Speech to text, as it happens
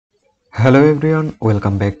Hello everyone,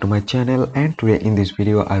 welcome back to my channel, and today in this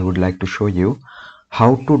video I would like to show you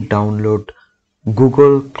how to download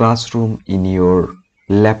Google Classroom in your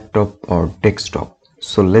laptop or desktop.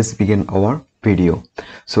 So let's begin our video.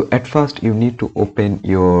 So at first you need to open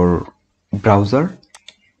your browser.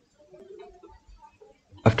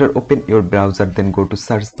 After open your browser, then go to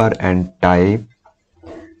search bar and type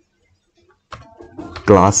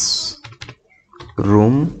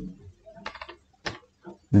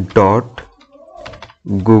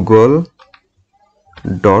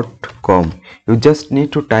classroom.google.com. You just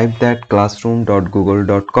need to type that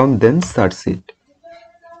classroom.google.com, then search it.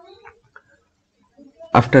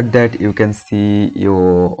 After that you can see you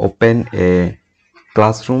open a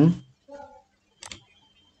classroom.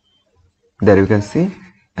 There you can see.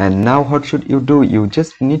 And now what should you do? You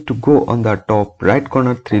just need to go on the top right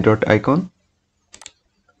corner three dot icon,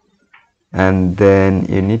 and then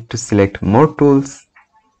you need to select more tools,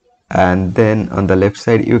 and then on the left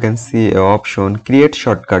side you can see an option create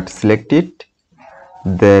shortcut. Select it,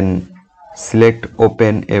 then select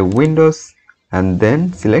open a Windows, and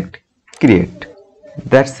then select create.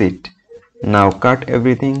 That's it. Now cut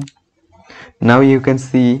everything. Now you can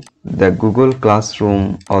see the Google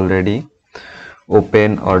Classroom already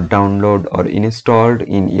open or download or installed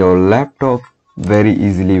in your laptop very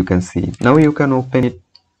easily. You can see. Now you can open it,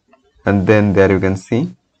 and then there you can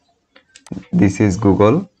see this is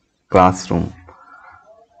Google Classroom.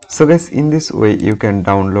 So guys, in this way you can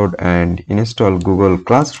download and install Google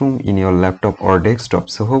Classroom in your laptop or desktop.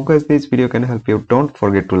 So hope guys this video can help you. Don't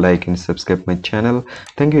forget to like and subscribe my channel.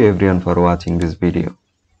 Thank you everyone for watching this video.